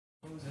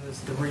is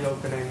the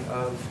reopening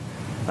of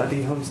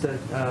the Homestead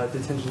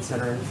Detention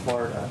Center in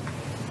Florida.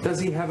 Does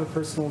he have a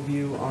personal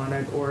view on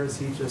it, or is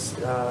he just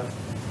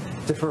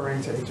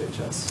deferring to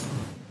HHS?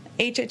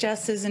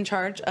 HHS is in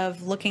charge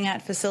of looking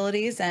at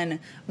facilities and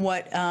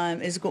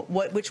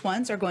which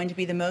ones are going to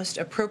be the most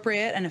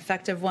appropriate and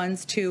effective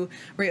ones to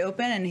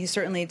reopen, and he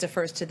certainly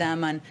defers to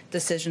them on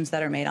decisions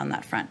that are made on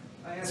that front.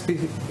 I ask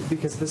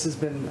because this has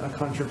been a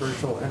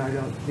controversial, and I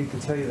don't need to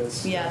tell you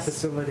this, yes,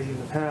 facility in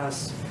the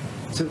past.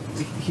 So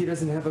he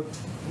doesn't have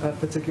a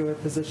particular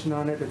position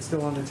on it. It's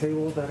still on the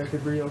table that it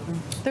could reopen?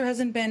 There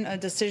hasn't been a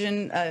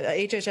decision.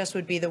 HHS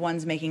would be the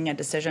ones making a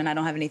decision. I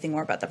don't have anything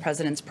more about the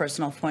president's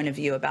personal point of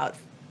view about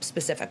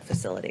specific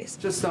facilities.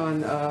 Just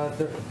on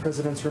the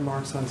president's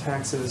remarks on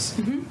taxes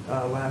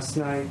last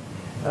night,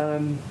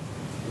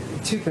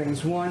 two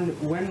things. One,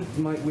 when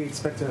might we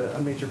expect a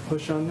major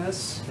push on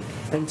this?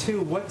 And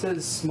two, what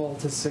does small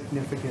to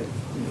significant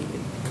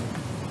mean?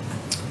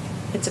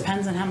 It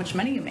depends on how much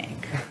money you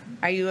make.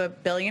 Are you a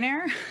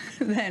billionaire?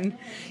 Then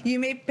you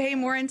may pay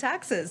more in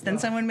taxes than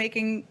someone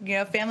making,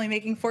 family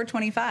making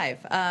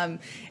 $425.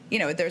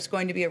 There's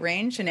going to be a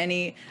range in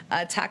any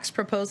tax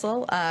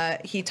proposal.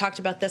 He talked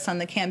about this on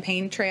the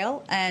campaign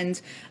trail,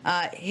 and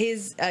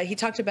he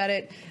talked about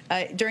it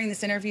during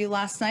this interview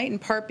last night, in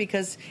part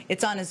because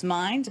it's on his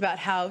mind about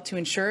how to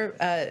ensure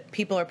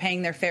people are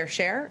paying their fair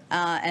share,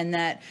 and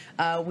that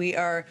we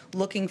are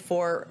looking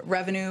for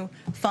revenue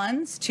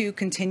funds to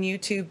continue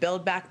to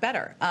build back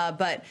better.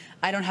 But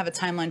I don't have a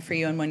timeline for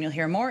you on when you'll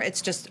hear more.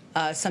 It's just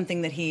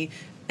something that he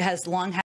has long had.